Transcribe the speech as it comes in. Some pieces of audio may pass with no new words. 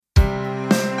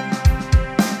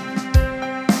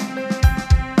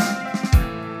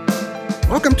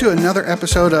Welcome to another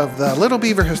episode of the Little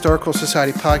Beaver Historical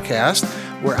Society podcast,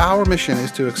 where our mission is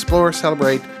to explore,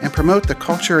 celebrate, and promote the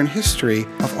culture and history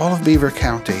of all of Beaver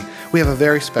County. We have a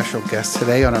very special guest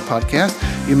today on our podcast.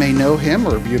 You may know him,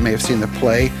 or you may have seen the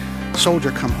play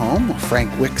Soldier Come Home.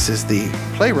 Frank Wicks is the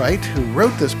playwright who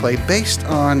wrote this play based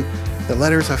on the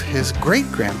letters of his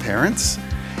great-grandparents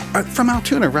from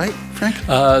Altoona, right, Frank?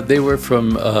 They were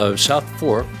from South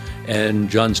Fork and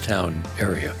Johnstown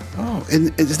area. Oh,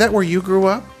 and is that where you grew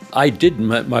up? I didn't.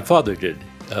 My father did.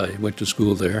 He went to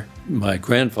school there. My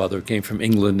grandfather came from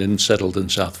England and settled in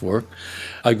South Fork.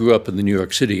 I grew up in the New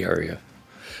York City area.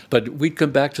 But we'd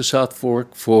come back to South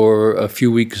Fork for a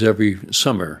few weeks every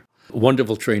summer.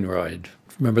 Wonderful train ride.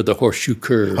 Remember the horseshoe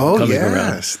curve coming around?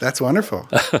 Oh, yes. That's wonderful.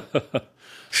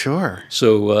 Sure.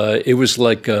 So it was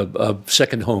like a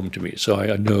second home to me. So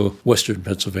I know Western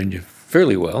Pennsylvania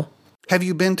fairly well. Have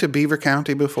you been to Beaver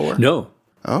County before? No.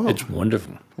 Oh. It's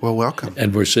wonderful. Well, welcome.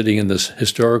 And we're sitting in this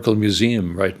historical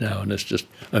museum right now, and it's just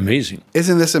amazing.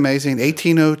 Isn't this amazing?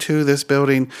 1802, this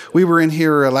building. We were in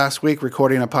here last week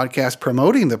recording a podcast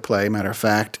promoting the play, matter of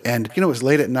fact. And, it was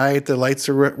late at night. The lights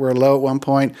were low at one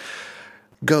point.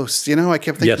 Ghosts, I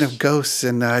kept thinking of ghosts,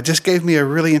 and it just gave me a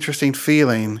really interesting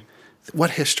feeling. What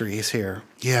history is here?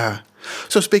 Yeah.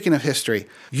 So speaking of history,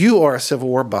 you are a Civil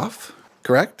War buff,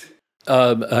 correct?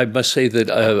 I must say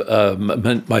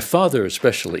that my father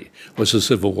especially was a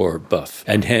Civil War buff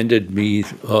and handed me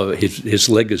his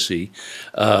legacy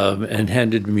and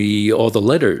handed me all the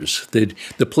letters.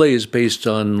 The play is based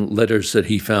on letters that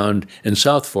he found in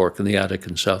South Fork, in the attic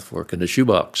in South Fork, in a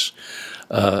shoebox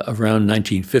around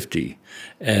 1950.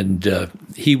 And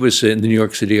he was in the New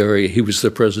York City area. He was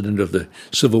the president of the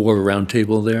Civil War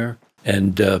Roundtable there.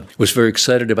 And was very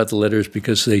excited about the letters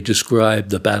because they described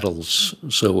the battles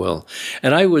so well.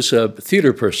 And I was a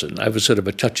theater person. I was sort of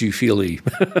a touchy-feely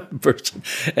person.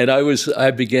 And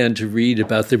I began to read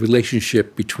about the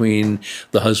relationship between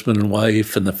the husband and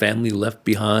wife and the family left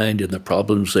behind and the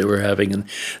problems they were having. And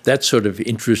that sort of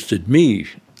interested me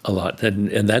a lot.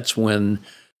 And that's when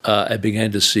I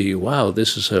began to see, wow,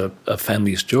 this is a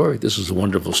family story. This is a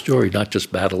wonderful story, not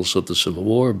just battles of the Civil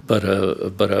War, but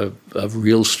a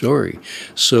real story.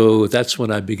 So that's when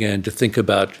I began to think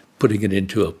about putting it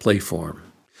into a play form.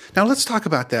 Now let's talk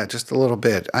about that just a little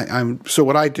bit. So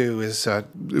what I do is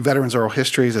veterans oral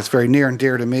histories. That's very near and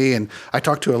dear to me, and I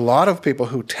talk to a lot of people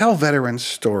who tell veterans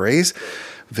stories.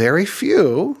 Very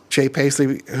few. Jay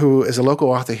Paisley, who is a local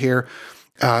author here.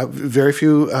 Very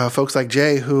few folks like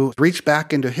Jay who reach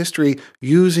back into history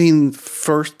using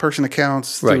first-person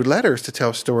accounts through letters to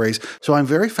tell stories. So I'm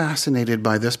very fascinated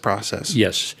by this process.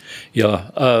 Yes. Yeah.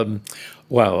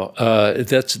 Wow.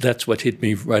 That's what hit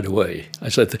me right away. I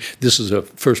said, this is a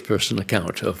first-person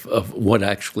account of what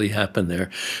actually happened there.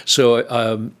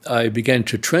 So I began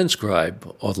to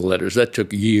transcribe all the letters. That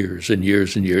took years and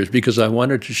years and years because I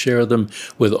wanted to share them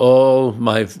with all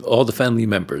the family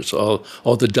members,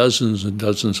 all the dozens and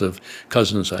dozens of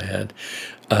cousins I had.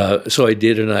 So I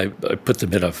did, and I put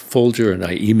them in a folder, and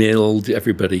I emailed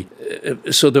everybody.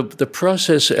 So the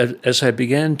process, as I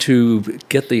began to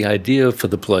get the idea for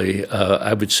the play,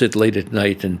 I would sit late at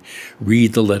night and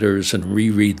read the letters and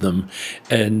reread them,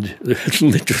 and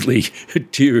literally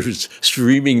tears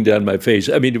streaming down my face.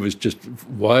 I mean, it was just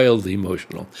wildly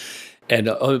emotional. And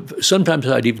sometimes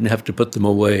I'd even have to put them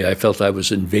away. I felt I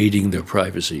was invading their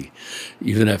privacy,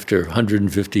 even after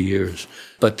 150 years.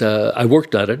 But I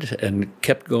worked on it and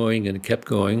kept going and kept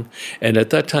going. And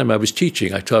at that time, I was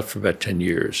teaching. I taught for about 10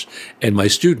 years. And my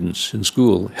students in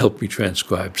school helped me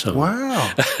transcribe some.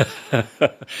 Wow.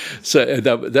 So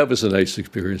that was a nice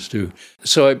experience, too.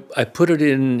 So I put it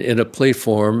in a play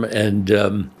form, and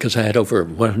because I had over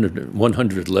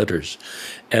 100 letters.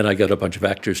 And I got a bunch of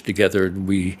actors together, and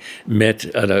we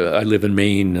met. I live in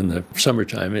Maine in the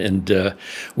summertime, and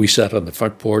we sat on the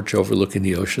front porch overlooking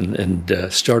the ocean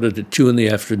and started at 2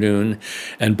 p.m,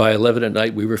 and by 11 at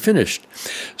night we were finished.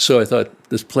 So I thought,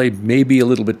 this play may be a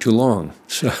little bit too long.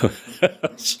 So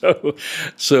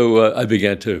I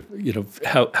began to,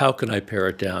 how can I pare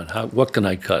it down? What can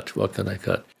I cut? What can I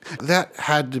cut? That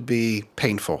had to be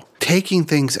painful. Taking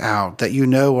things out that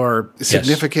are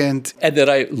significant. Yes. And that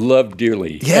I love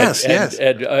dearly. Yes,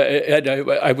 and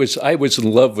I was in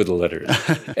love with the letters.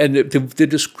 And the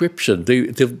description,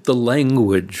 the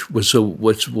language was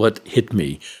what hit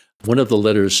me. One of the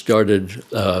letters started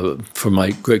from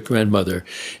my great-grandmother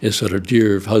is sort of,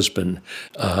 dear husband,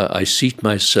 I seat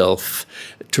myself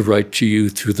to write to you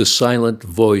through the silent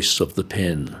voice of the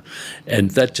pen.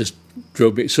 And that just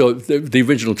drove me. So the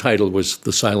original title was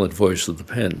 "The Silent Voice of the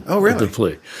Pen." Oh, really? Of the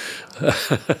play.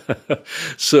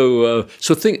 So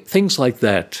things like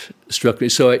that struck me.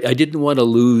 So I didn't want to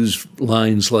lose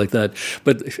lines like that.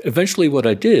 But eventually, what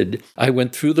I did, I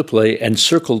went through the play and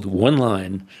circled one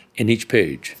line in each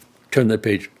page. Turned that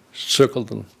page, circled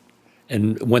them,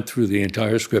 and went through the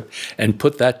entire script and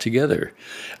put that together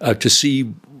to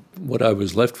see what I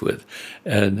was left with.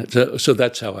 And so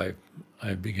that's how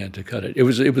I began to cut it. It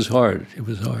was hard. It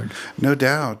was hard. No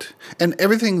doubt. And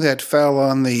everything that fell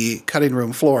on the cutting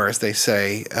room floor, as they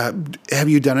say, have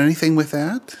you done anything with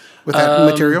that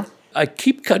material? I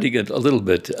keep cutting it a little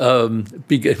bit.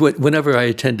 Whenever I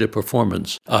attend a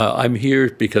performance, I'm here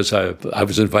because I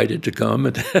was invited to come,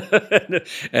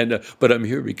 but I'm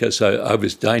here because I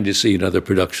was dying to see another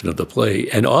production of the play.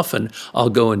 And often I'll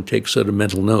go and take sort of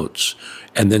mental notes,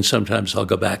 and then sometimes I'll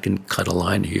go back and cut a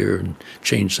line here and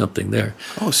change something there.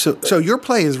 Oh, so your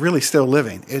play is really still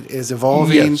living. It is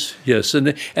evolving. Yes,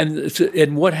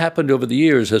 and what happened over the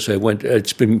years as I went,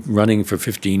 it's been running for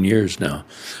 15 years now.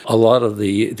 A lot of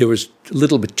there was a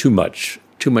little bit too much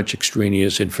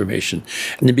extraneous information.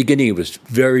 In the beginning, it was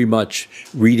very much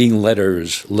reading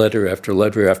letters, letter after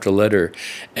letter after letter.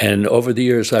 And over the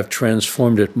years, I've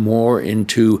transformed it more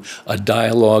into a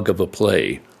dialogue of a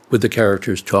play with the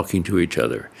characters talking to each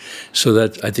other. So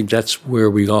that I think that's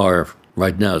where we are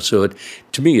right now. So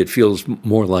to me, it feels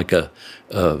more like a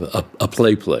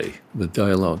play with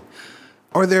dialogue.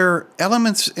 Are there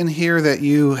elements in here that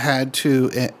you had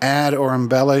to add or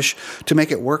embellish to make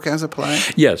it work as a play?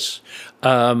 Yes.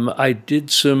 I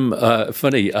did some,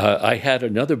 I had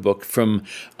another book from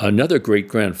another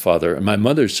great-grandfather on my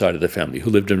mother's side of the family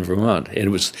who lived in Vermont, and it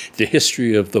was the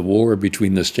history of the war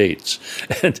between the states,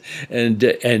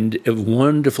 and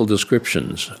wonderful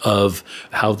descriptions of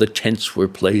how the tents were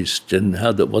placed and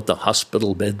what the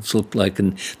hospital beds looked like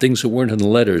and things that weren't in the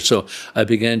letters. So I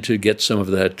began to get some of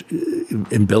that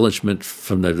embellishment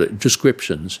from the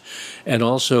descriptions. And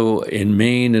also in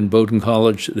Maine and Bowdoin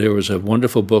College, there was a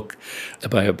wonderful book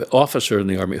by an officer in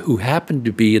the Army who happened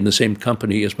to be in the same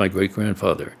company as my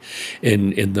great-grandfather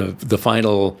in the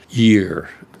final year,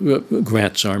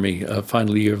 Grant's Army,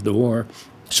 final year of the war.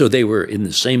 So they were in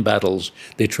the same battles.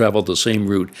 They traveled the same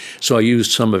route. So I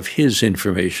used some of his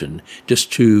information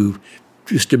just to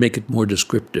make it more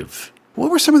descriptive. What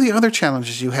were some of the other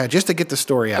challenges you had just to get the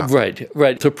story out? Right.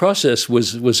 The process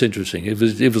was interesting. It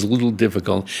was a little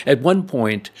difficult. At one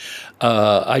point,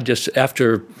 I just,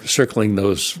 after circling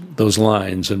those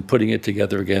lines and putting it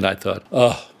together again, I thought,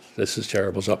 oh, this is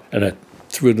terrible. So, and I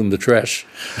threw it in the trash.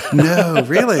 No,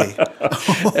 really?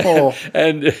 Oh.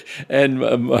 And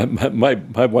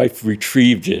my wife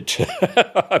retrieved it.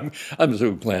 I'm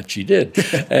so glad she did,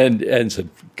 and said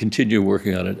continue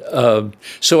working on it.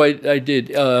 So I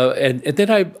did, and then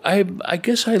I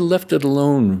guess I left it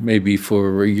alone maybe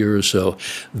for a year or so.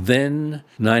 Then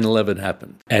 9/11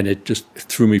 happened, and it just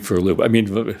threw me for a loop. I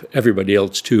mean, everybody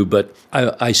else too, but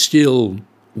I still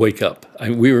wake up.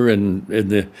 We were in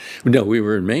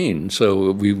Maine,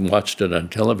 so we watched it on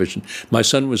television. My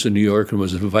son was in New York and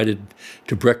was invited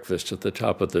to breakfast at the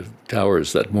top of the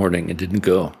towers that morning and didn't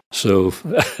go. So,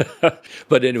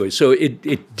 but anyway, so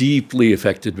it deeply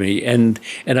affected me, and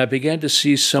I began to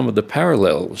see some of the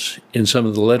parallels in some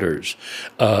of the letters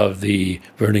of the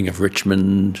burning of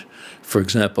Richmond, for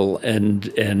example, and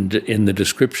in the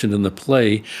description in the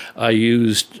play, I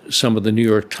used some of the New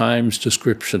York Times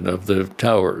description of the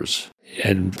towers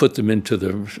and put them into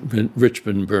the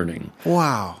Richmond burning.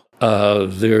 Wow.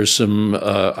 There's some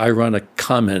ironic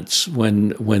comments when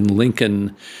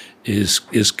Lincoln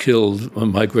is killed.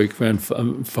 My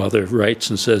great-grandfather writes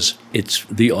and says, "It's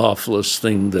the awfulest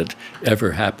thing that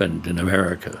ever happened in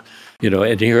America." You know,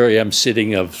 and here I am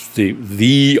sitting of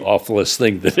the awfulest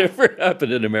thing that ever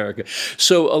happened in America.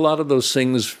 So a lot of those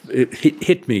things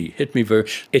hit me very.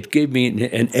 It gave me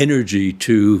an energy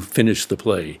to finish the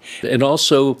play. And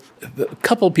also, a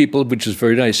couple people, which is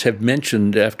very nice, have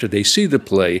mentioned after they see the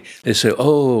play, they say,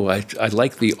 "Oh, I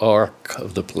like the arc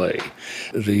of the play,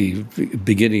 the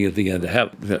beginning of the end."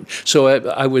 So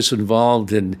I was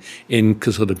involved in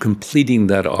sort of completing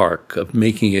that arc of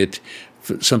making it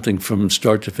something from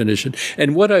start to finish.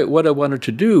 And what I wanted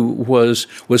to do was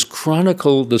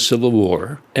chronicle the Civil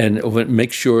War and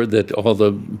make sure that all the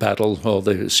battles, all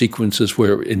the sequences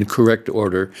were in correct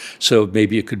order, so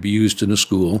maybe it could be used in a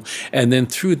school. And then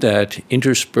through that,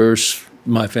 intersperse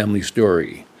my family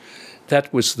story.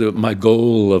 That was my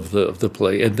goal of the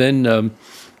play. And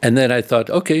then I thought,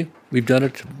 okay, we've done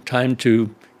it. Time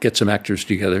to get some actors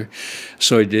together.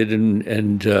 So I did,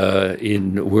 and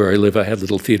in where I live, I had a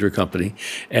little theater company,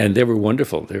 and they were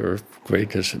wonderful. They were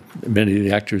great, as many of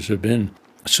the actors have been.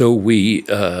 So we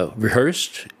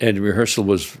rehearsed, and rehearsal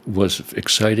was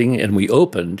exciting, and we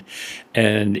opened.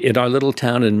 And in our little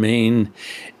town in Maine,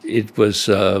 it was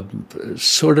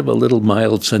sort of a little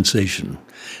mild sensation.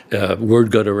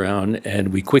 Word got around,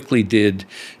 and we quickly did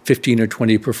 15 or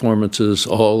 20 performances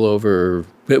all over.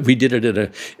 We did it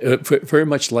in very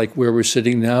much like where we're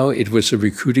sitting now. It was a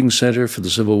recruiting center for the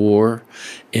Civil War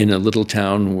in a little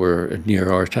town near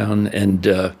our town. And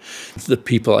the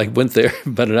people, I went there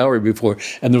about an hour before,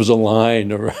 and there was a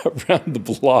line around the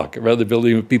block, around the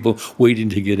building, of people waiting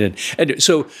to get in. And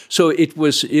so it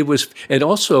was, and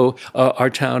also our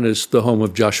town is the home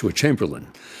of Joshua Chamberlain.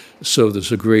 So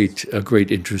there's a great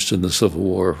interest in the Civil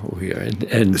War here.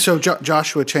 And so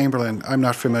Joshua Chamberlain, I'm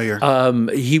not familiar.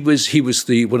 He was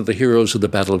one of the heroes of the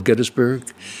Battle of Gettysburg.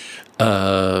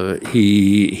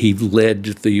 He led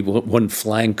the one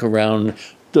flank around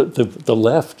the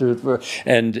left,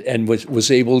 and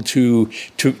was able to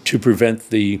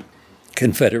prevent the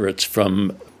Confederates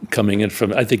from coming in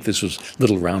from, I think this was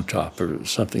Little Round Top or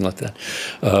something like that.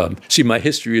 See, my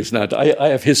history is not, I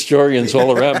have historians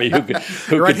all around me who can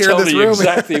tell me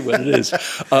exactly what it is.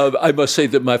 I must say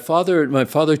that my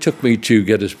father took me to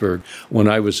Gettysburg when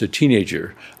I was a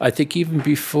teenager. I think even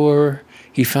before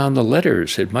he found the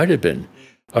letters, it might have been.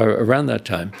 Around that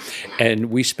time. And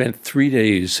we spent 3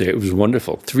 days there. It was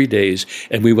wonderful, 3 days.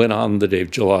 And we went on the day of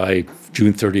June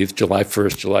 30th, July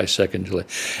 1st, July 2nd,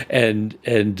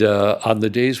 and on the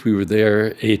days we were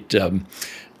there,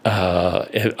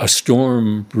 a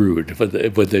storm brewed. When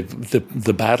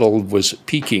the battle was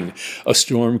peaking, a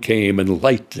storm came, and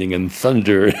lightning and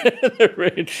thunder and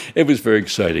rain. It was very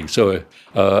exciting. So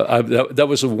that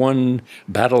was the one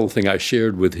battle thing I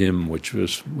shared with him, which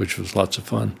was lots of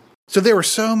fun. So there were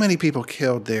so many people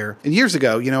killed there. And years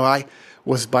ago, I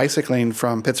was bicycling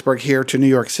from Pittsburgh here to New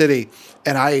York City,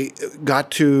 and I got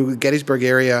to Gettysburg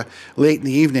area late in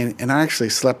the evening, and I actually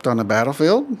slept on the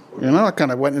battlefield. I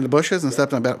kind of went in the bushes and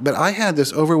slept on the battlefield. But I had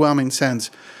this overwhelming sense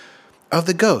of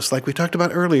the ghosts, like we talked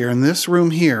about earlier. In this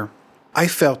room here, I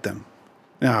felt them.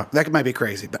 Now, that might be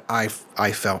crazy, but I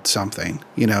felt something,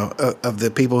 of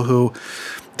the people who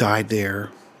died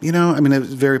there. It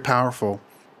was very powerful.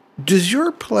 Does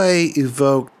your play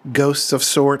evoke ghosts of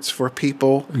sorts for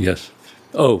people? Yes.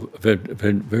 Oh, very,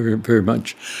 very, very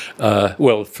much.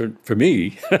 Well, for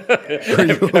me,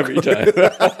 every time.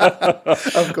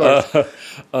 Of course.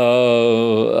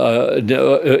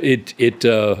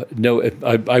 No.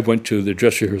 I went to the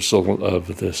dress rehearsal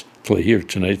of this play here.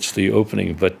 Tonight's the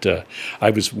opening, but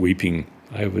I was weeping.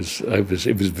 It was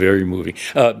very moving.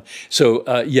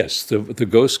 Yes, the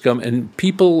ghosts come, and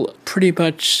people pretty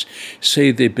much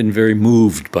say they've been very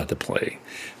moved by the play.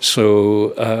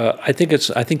 So I think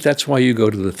that's why you go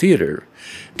to the theater,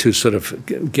 to sort of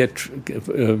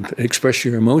express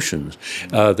your emotions.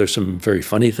 There's some very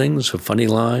funny things, some funny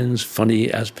lines,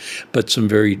 but some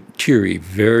very teary,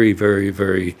 very, very,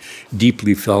 very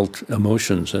deeply felt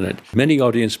emotions in it. Many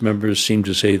audience members seem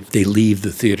to say they leave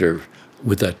the theater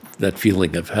with that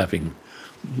feeling of having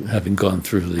gone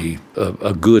through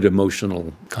a good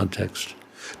emotional context.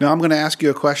 Now, I'm going to ask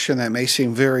you a question that may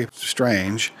seem very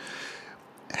strange.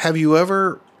 Have you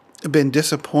ever been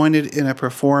disappointed in a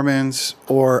performance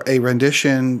or a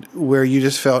rendition where you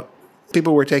just felt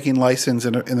people were taking license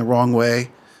in the wrong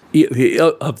way?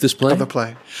 Of this play? Of the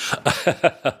play.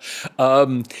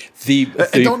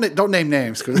 Don't name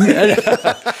names.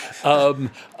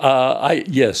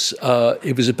 Yes.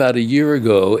 It was about a year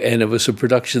ago, and it was a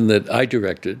production that I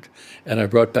directed, and I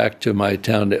brought back to my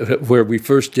town where we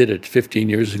first did it 15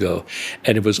 years ago,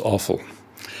 and it was awful.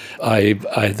 I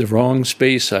had the wrong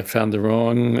space. I found the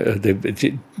wrong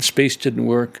the space didn't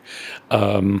work.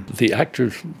 The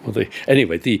actors,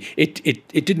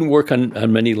 it didn't work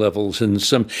on many levels, and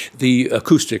the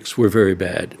acoustics were very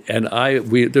bad. And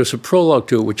there's a prologue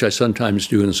to it, which I sometimes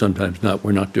do and sometimes not.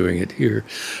 We're not doing it here,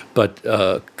 but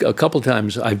a couple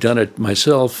times I've done it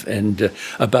myself, and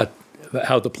about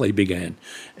how the play began,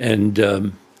 and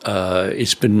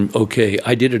it's been okay.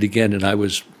 I did it again, and I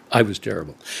was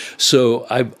terrible. So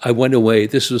I went away.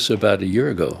 This was about a year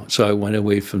ago. So I went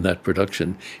away from that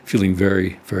production feeling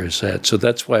very, very sad. So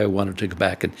that's why I wanted to go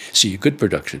back and see a good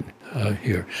production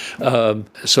here.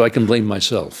 So I can blame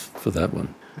myself for that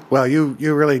one. Well, you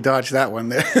really dodged that one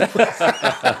there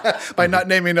by not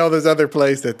naming all those other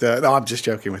plays that. No, I'm just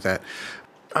joking with that.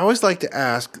 I always like to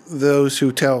ask those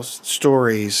who tell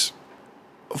stories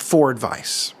for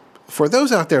advice, For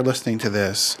those out there listening to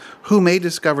this who may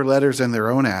discover letters in their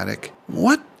own attic,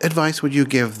 what advice would you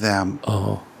give them?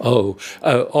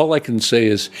 All I can say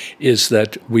is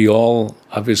that we all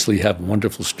obviously have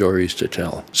wonderful stories to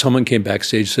tell. Someone came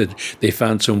backstage and said they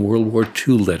found some World War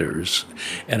II letters,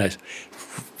 and I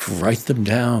write them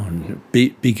down.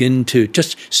 Begin to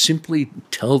just simply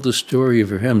tell the story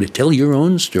of your family. Tell your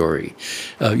own story,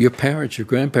 your parents, your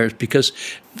grandparents, because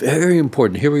very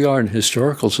important. Here we are in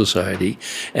historical society,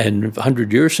 and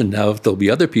 100 years from now, there'll be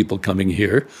other people coming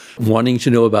here wanting to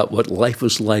know about what life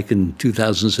was like in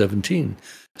 2017.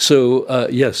 So,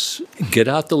 yes, get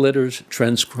out the letters,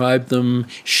 transcribe them,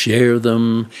 share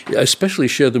them, especially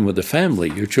share them with the family,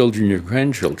 your children, your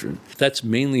grandchildren. That's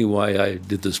mainly why I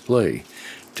did this play.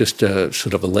 Just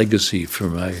sort of a legacy for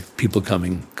my people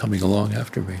coming along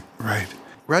after me. Right.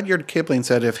 Rudyard Kipling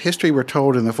said, if history were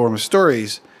told in the form of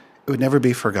stories, it would never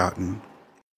be forgotten.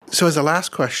 So as a last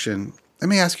question, let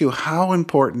me ask you, how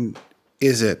important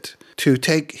is it to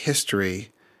take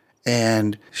history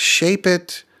and shape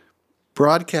it,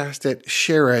 broadcast it,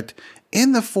 share it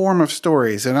in the form of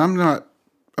stories? And I'm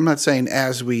not saying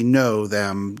as we know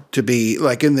them to be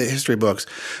like in the history books,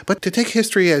 but to take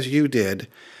history as you did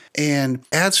and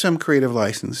add some creative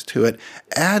license to it,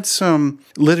 add some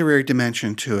literary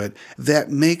dimension to it that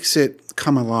makes it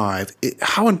come alive.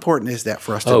 How important is that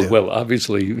for us to do? Oh, well,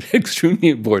 obviously, extremely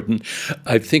important.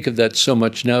 I think of that so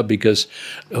much now because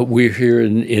we're here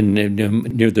in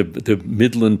near the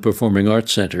Midland Performing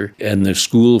Arts Center and the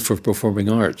School for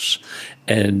Performing Arts.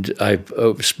 And I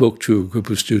spoke to a group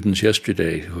of students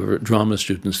yesterday who are drama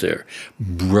students there,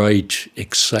 bright,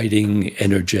 exciting,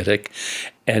 energetic.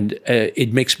 And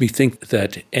it makes me think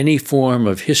that any form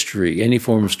of history, any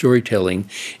form of storytelling,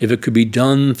 if it could be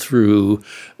done through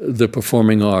the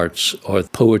performing arts or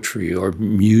poetry or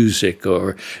music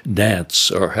or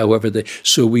dance or however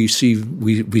so we see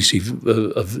visually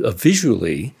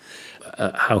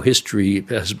how history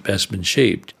has been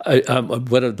shaped.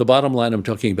 The bottom line, I'm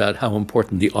talking about how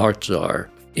important the arts are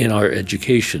in our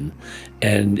education.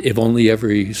 And if only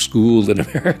every school in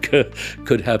America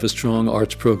could have a strong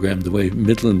arts program the way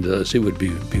Midland does, it would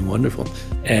be wonderful.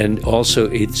 And also,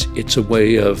 it's a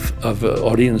way of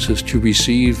audiences to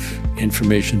receive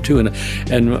information too.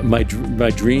 And my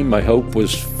dream, my hope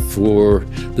was for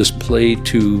this play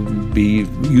to be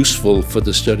useful for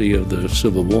the study of the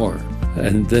Civil War.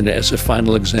 And then as a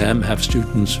final exam, have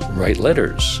students write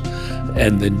letters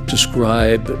and then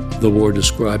describe the war,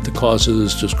 describe the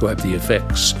causes, describe the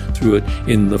effects through it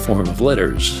in the form of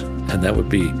letters. And that would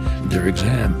be their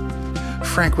exam.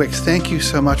 Frank Wicks, thank you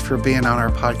so much for being on our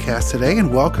podcast today,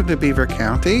 and welcome to Beaver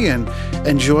County, and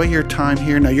enjoy your time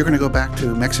here. Now, you're going to go back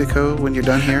to Mexico when you're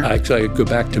done here? Actually, I go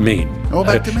back to Maine. Oh,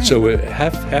 back to Maine. So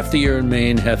half the year in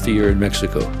Maine, half the year in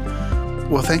Mexico.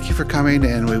 Well, thank you for coming,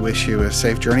 and we wish you a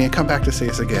safe journey, and come back to see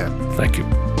us again. Thank you.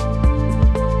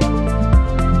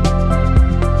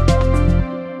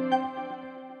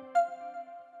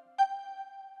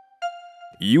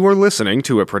 You are listening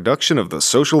to a production of the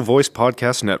Social Voice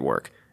Podcast Network.